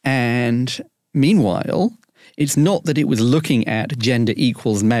 And meanwhile, it's not that it was looking at gender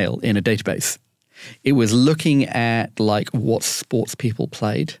equals male in a database. It was looking at what sports people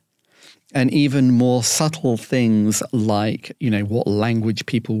played and even more subtle things like, what language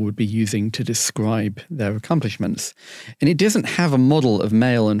people would be using to describe their accomplishments. And it doesn't have a model of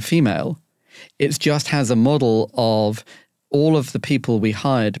male and female. It just has a model of all of the people we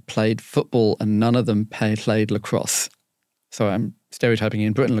hired played football and none of them played lacrosse. So I'm stereotyping.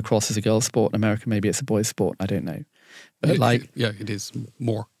 In Britain, lacrosse is a girl's sport. In America, maybe it's a boy's sport. I don't know. But yeah, it is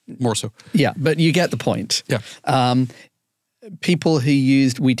more so. Yeah, but you get the point. Yeah.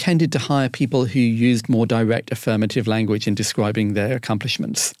 We tended to hire people who used more direct affirmative language in describing their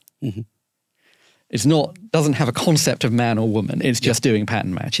accomplishments. Mm-hmm. It's doesn't have a concept of man or woman. It's just doing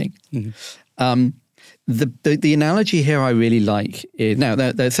pattern matching. Mm-hmm. The analogy here I really like is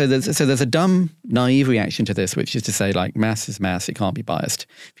so there's a dumb, naive reaction to this, which is to say mass is mass, it can't be biased.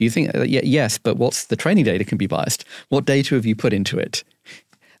 If you think yes, but what's the training data can be biased? What data have you put into it?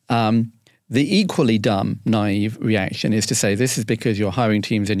 The equally dumb, naive reaction is to say this is because your hiring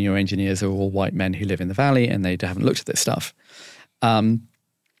teams and your engineers are all white men who live in the valley and they haven't looked at this stuff.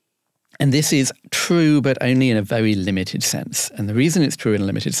 And this is true, but only in a very limited sense. And the reason it's true in a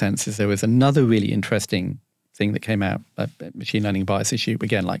limited sense is there was another really interesting thing that came out, a machine learning bias issue,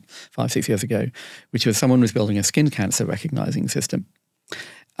 again, 5-6 years ago, which was someone was building a skin cancer recognizing system.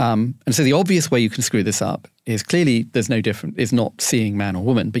 And so the obvious way you can screw this up is clearly there's no different, it's not seeing man or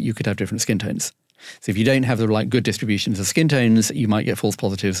woman, but you could have different skin tones. So if you don't have the good distributions of skin tones, you might get false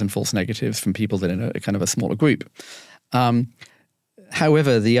positives and false negatives from people that are in a kind of a smaller group.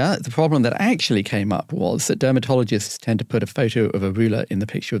 However, the problem that actually came up was that dermatologists tend to put a photo of a ruler in the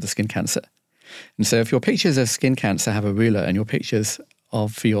picture of the skin cancer. And so if your pictures of skin cancer have a ruler and your pictures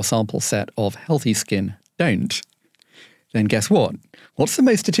for your sample set of healthy skin don't, then guess what? What's the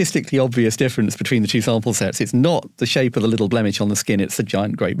most statistically obvious difference between the two sample sets? It's not the shape of the little blemish on the skin, it's a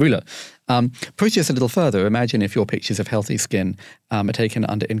giant great ruler. Push this a little further. Imagine if your pictures of healthy skin are taken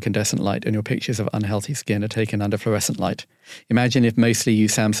under incandescent light and your pictures of unhealthy skin are taken under fluorescent light. Imagine if mostly you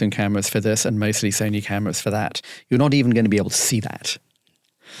Samsung cameras for this and mostly Sony cameras for that. You're not even going to be able to see that.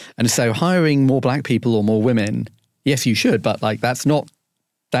 And so hiring more black people or more women, yes, you should, but like that's not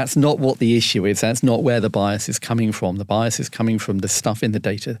what the issue is. That's not where the bias is coming from. The bias is coming from the stuff in the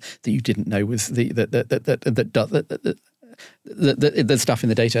data that you didn't know was the stuff in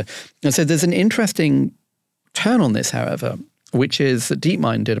the data. And so there's an interesting turn on this, however, which is that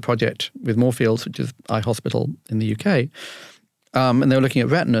DeepMind did a project with Moorfields, which is eye hospital in the UK, and they were looking at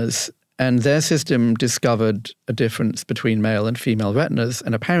retinas, and their system discovered a difference between male and female retinas,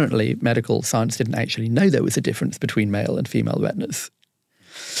 and apparently medical science didn't actually know there was a difference between male and female retinas.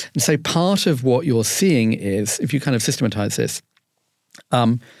 And so part of what you're seeing is, if you kind of systematize this,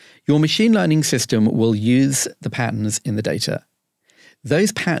 your machine learning system will use the patterns in the data.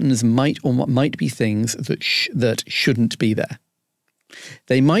 Those patterns might be things that shouldn't be there.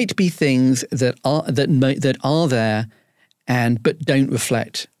 They might be things that are there but don't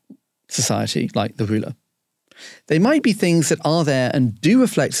reflect society, like the ruler. They might be things that are there and do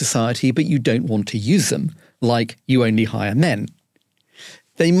reflect society, but you don't want to use them, like you only hire men.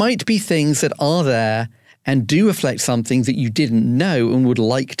 They might be things that are there and do reflect something that you didn't know and would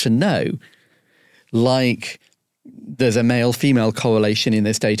like to know, like there's a male-female correlation in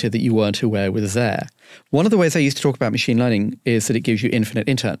this data that you weren't aware was there. One of the ways I used to talk about machine learning is that it gives you infinite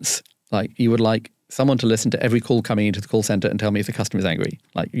interns. Like you would like someone to listen to every call coming into the call center and tell me if the customer is angry.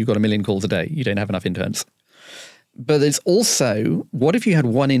 Like you've got 1 million calls a day. You don't have enough interns. But there's also, what if you had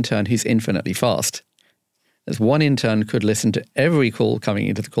one intern who's infinitely fast? There's one intern could listen to every call coming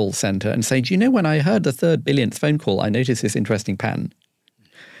into the call center and say, do you know, when I heard the 3rd billionth phone call, I noticed this interesting pattern.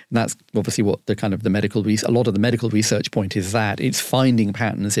 And that's obviously what the kind of the medical a lot of the medical research point is, that it's finding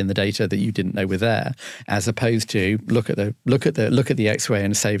patterns in the data that you didn't know were there, as opposed to look at the X-ray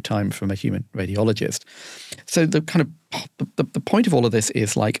and save time from a human radiologist. So the kind of the point of all of this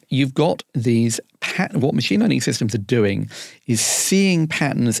is like you've got these what machine learning systems are doing is seeing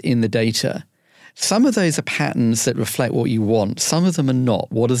patterns in the data. Some of those are patterns that reflect what you want. Some of them are not.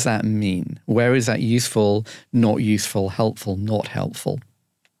 What does that mean? Where is that useful, not useful, helpful, not helpful?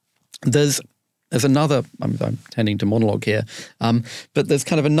 There's another, I'm tending to monologue here, but there's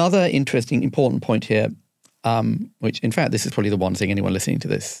kind of another interesting, important point here, which in fact, this is probably the one thing anyone listening to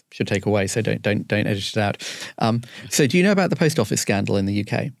this should take away, so don't edit it out. So do you know about the post office scandal in the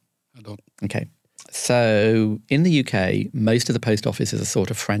UK? I don't. Okay. So in the UK, most of the post office is a sort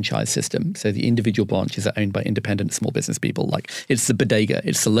of franchise system. So the individual branches are owned by independent small business people. Like it's the bodega,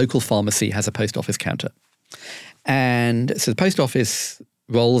 it's the local pharmacy has a post office counter. And so the post office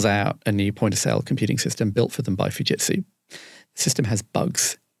rolls out a new point-of-sale computing system built for them by Fujitsu. The system has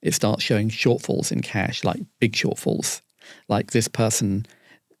bugs. It starts showing shortfalls in cash, like big shortfalls. Like this person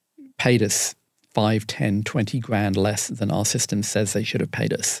paid us 5, 10, 20 grand less than our system says they should have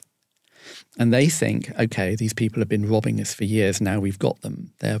paid us. And they think, okay, these people have been robbing us for years. Now we've got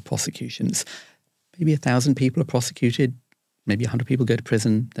them. There are prosecutions. Maybe 1,000 people are prosecuted. Maybe 100 people go to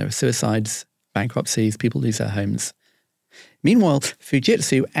prison. There are suicides, bankruptcies, people lose their homes. Meanwhile,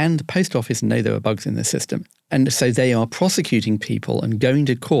 Fujitsu and the post office know there are bugs in the system. And so they are prosecuting people and going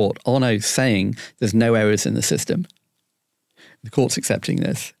to court on oath saying there's no errors in the system. The court's accepting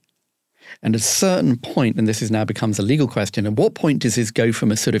this. And at a certain point, and this is now becomes a legal question, at what point does this go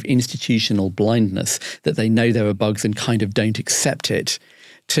from a sort of institutional blindness that they know there are bugs and kind of don't accept it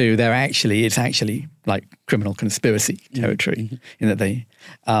to it's actually like criminal conspiracy territory in that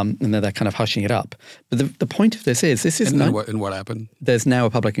they're kind of hushing it up. But the point of this is and what happened? There's now a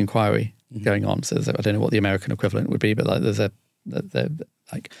public inquiry going on. So I don't know what the American equivalent would be, but like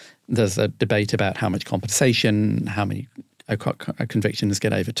there's a debate about how much compensation, how many convictions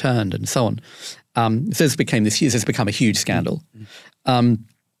get overturned, and so on. So it's become a huge scandal. And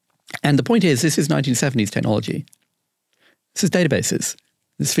the point is, this is 1970s technology. This is databases.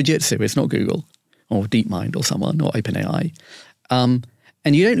 It's Fujitsu. It's not Google or DeepMind or someone or OpenAI. And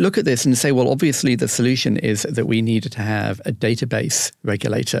you don't look at this and say, well, obviously the solution is that we need to have a database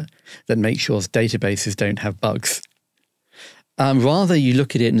regulator that makes sure databases don't have bugs. Rather, you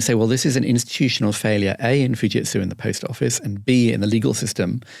look at it and say, well, this is an institutional failure, A, in Fujitsu in the post office, and B, in the legal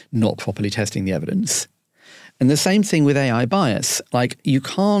system, not properly testing the evidence. And the same thing with AI bias. Like, you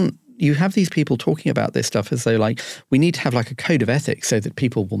have these people talking about this stuff as though, like, we need to have like a code of ethics so that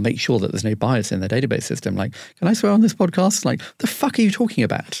people will make sure that there's no bias in their database system. Like, can I swear on this podcast? Like, the fuck are you talking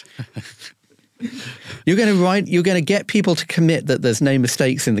about? You're going to get people to commit that there's no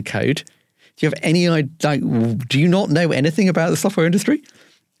mistakes in the code. Do you have any idea? Do you not know anything about the software industry?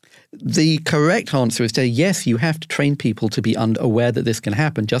 The correct answer is to yes, you have to train people to be aware that this can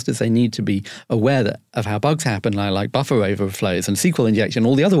happen, just as they need to be aware of how bugs happen, like buffer overflows and SQL injection,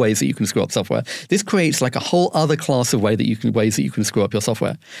 all the other ways that you can screw up software. This creates like a whole other class of ways that you can screw up your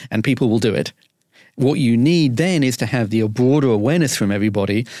software, and people will do it. What you need then is to have the broader awareness from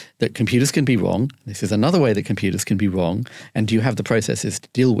everybody that computers can be wrong. This is another way that computers can be wrong, and do you have the processes to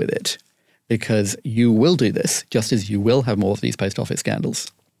deal with it? Because you will do this, just as you will have more of these post office scandals.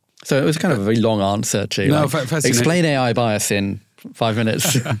 So it was kind of a very long answer to explain AI bias in 5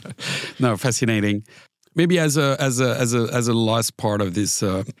 minutes. No, fascinating. Maybe as a last part of this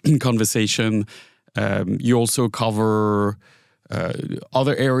conversation, you also cover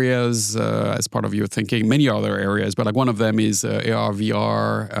other areas as part of your thinking, many other areas, but like one of them is AR,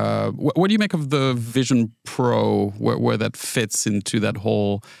 VR. What do you make of the Vision Pro, where that fits into that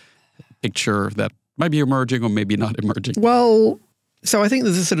whole picture that might be emerging or maybe not emerging? Well, so I think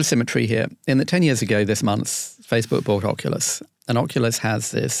there's a sort of symmetry here in that 10 years ago this month, Facebook bought Oculus. And Oculus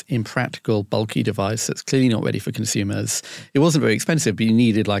has this impractical, bulky device that's clearly not ready for consumers. It wasn't very expensive, but you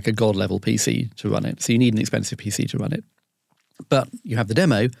needed like a god-level PC to run it. So you need an expensive PC to run it. But you have the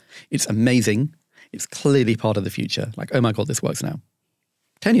demo. It's amazing. It's clearly part of the future. Like, oh my God, this works now.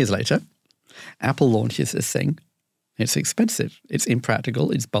 10 years later, Apple launches this thing. It's expensive. It's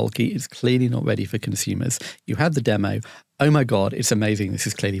impractical. It's bulky. It's clearly not ready for consumers. You had the demo. Oh my God, it's amazing. This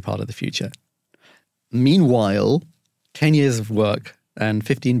is clearly part of the future. Meanwhile, 10 years of work and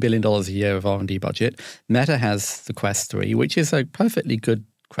 $15 billion a year of R&D budget, Meta has the Quest 3, which is a perfectly good,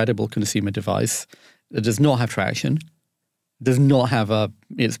 credible consumer device that does not have traction, does not have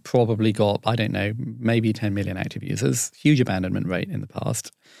it's probably got, I don't know, maybe 10 million active users, huge abandonment rate in the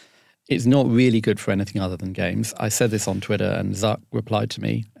past. It's not really good for anything other than games. I said this on Twitter and Zuck replied to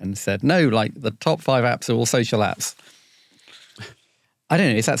me and said, no, like the top 5 apps are all social apps. I don't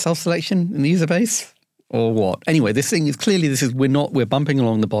know, is that self-selection in the user base or what? Anyway, we're bumping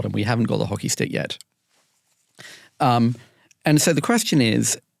along the bottom. We haven't got the hockey stick yet. And so the question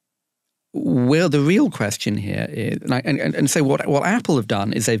is, the real question here is, and so what Apple have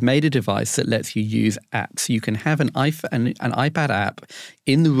done is they've made a device that lets you use apps. You can have an iPad app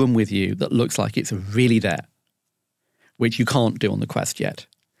in the room with you that looks like it's really there, which you can't do on the Quest yet.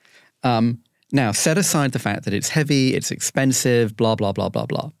 Now, set aside the fact that it's heavy, it's expensive, blah, blah, blah, blah,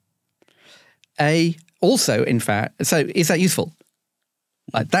 blah. Also, in fact, so is that useful?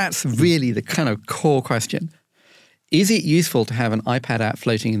 Like, that's really the kind of core question. Is it useful to have an iPad app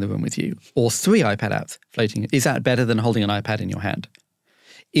floating in the room with you, or 3 iPad apps floating? Is that better than holding an iPad in your hand?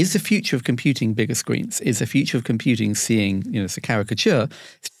 Is the future of computing bigger screens? Is the future of computing seeing, it's a caricature,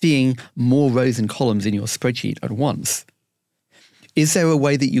 seeing more rows and columns in your spreadsheet at once? Is there a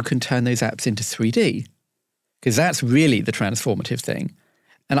way that you can turn those apps into 3D? Because that's really the transformative thing.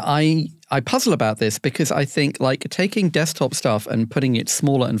 And I puzzle about this because I think like taking desktop stuff and putting it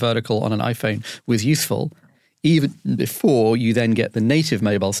smaller and vertical on an iPhone was useful, even before you then get the native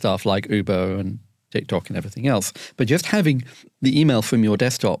mobile stuff like Uber and TikTok and everything else. But just having the email from your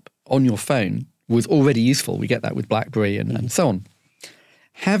desktop on your phone was already useful. We get that with BlackBerry and so on.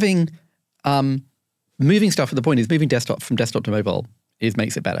 Having, moving stuff, the point is moving from desktop to mobile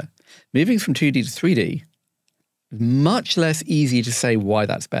makes it better. Moving from 2D to 3D, much less easy to say why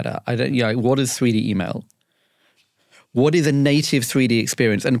that's better. What is 3D email? What is a native 3D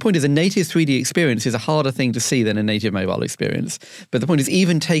experience? And the point is a native 3D experience is a harder thing to see than a native mobile experience. But the point is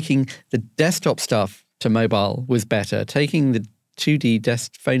even taking the desktop stuff to mobile was better. Taking the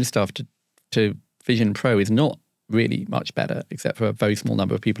 2D phone stuff to Vision Pro is not really much better, except for a very small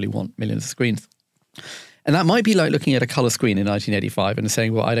number of people who want millions of screens. And that might be like looking at a color screen in 1985 and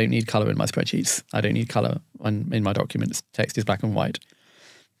saying, well, I don't need color in my spreadsheets. I don't need color in my documents. Text is black and white.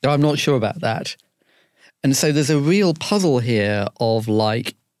 So I'm not sure about that. And so there's a real puzzle here of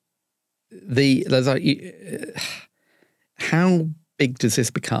how big does this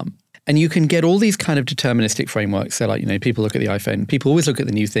become? And you can get all these kind of deterministic frameworks. So people look at the iPhone. People always look at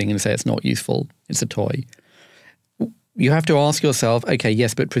the new thing and say it's not useful. It's a toy. You have to ask yourself, okay,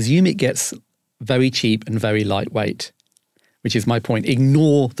 yes, but presume it gets very cheap and very lightweight, which is my point.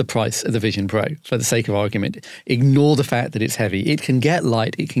 Ignore the price of the Vision Pro for the sake of argument. Ignore the fact that it's heavy. It can get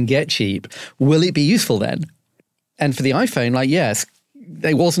light. It can get cheap. Will it be useful then? And for the iPhone, yes,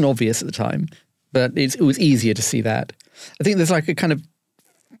 it wasn't obvious at the time, but it was easier to see that. I think there's like a kind of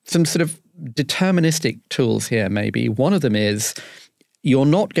some sort of deterministic tools here maybe. One of them is you're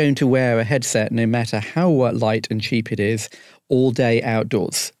not going to wear a headset no matter how light and cheap it is all day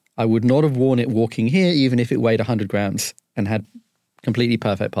outdoors. I would not have worn it walking here, even if it weighed 100 grams and had completely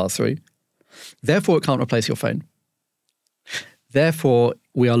perfect pass-through. Therefore, it can't replace your phone. Therefore,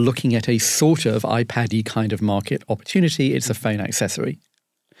 we are looking at a sort of iPad-y kind of market opportunity. It's a phone accessory,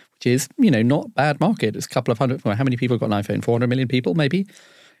 which is, not a bad market. It's a couple of hundred. Well, how many people have got an iPhone? 400 million people, maybe?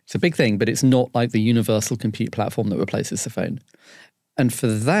 It's a big thing, but it's not like the universal compute platform that replaces the phone. And for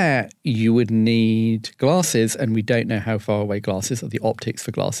that, you would need glasses, and we don't know how far away glasses or the optics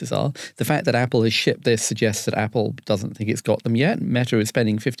for glasses are. The fact that Apple has shipped this suggests that Apple doesn't think it's got them yet. Meta is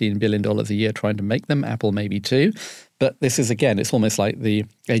spending $15 billion a year trying to make them. Apple maybe too. But this is, again, it's almost like the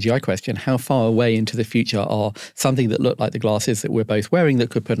AGI question. How far away into the future are something that looked like the glasses that we're both wearing that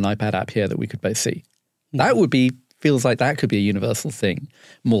could put an iPad app here that we could both see? That would be, feels like that could be a universal thing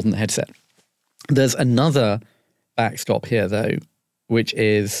more than the headset. There's another backstop here, though, which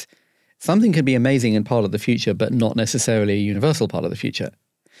is something can be amazing and part of the future, but not necessarily a universal part of the future.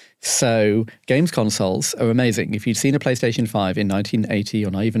 So games consoles are amazing. If you'd seen a PlayStation 5 in 1980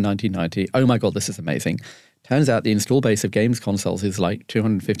 or not even 1990, oh my God, this is amazing. Turns out the install base of games consoles is like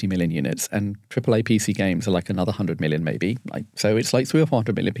 250 million units, and AAA PC games are like another 100 million maybe. So it's like 300 or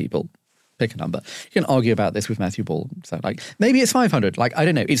 400 million people. Pick a number. You can argue about this with Matthew Ball. So maybe it's 500. I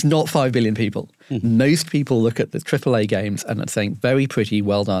don't know. It's not 5 billion people. Most people look at the AAA games and are saying, very pretty,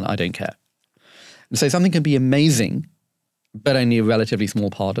 well done, I don't care. And so something can be amazing, but only a relatively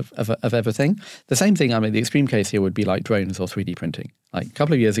small part of everything. The same thing, the extreme case here would be like drones or 3D printing. A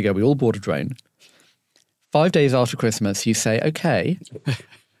couple of years ago, we all bought a drone. 5 days after Christmas, you say, okay,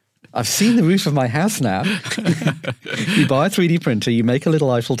 I've seen the roof of my house now. You buy a 3D printer, you make a little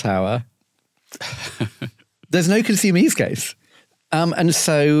Eiffel Tower. There's no consumer use case. And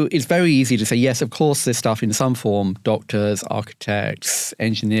so it's very easy to say, yes, of course, this stuff in some form, doctors, architects,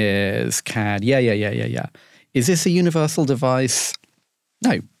 engineers, CAD, yeah. Is this a universal device?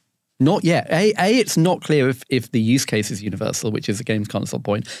 No, not yet. A, it's not clear if the use case is universal, which is a games console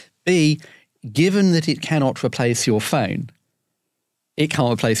point. B, given that it cannot replace your phone, it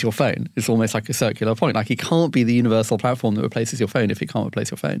can't replace your phone. It's almost like a circular point. It can't be the universal platform that replaces your phone if it can't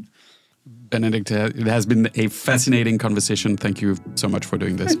replace your phone. Benedict, it has been a fascinating conversation. Thank you so much for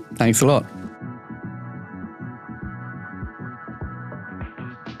doing this. Thanks a lot.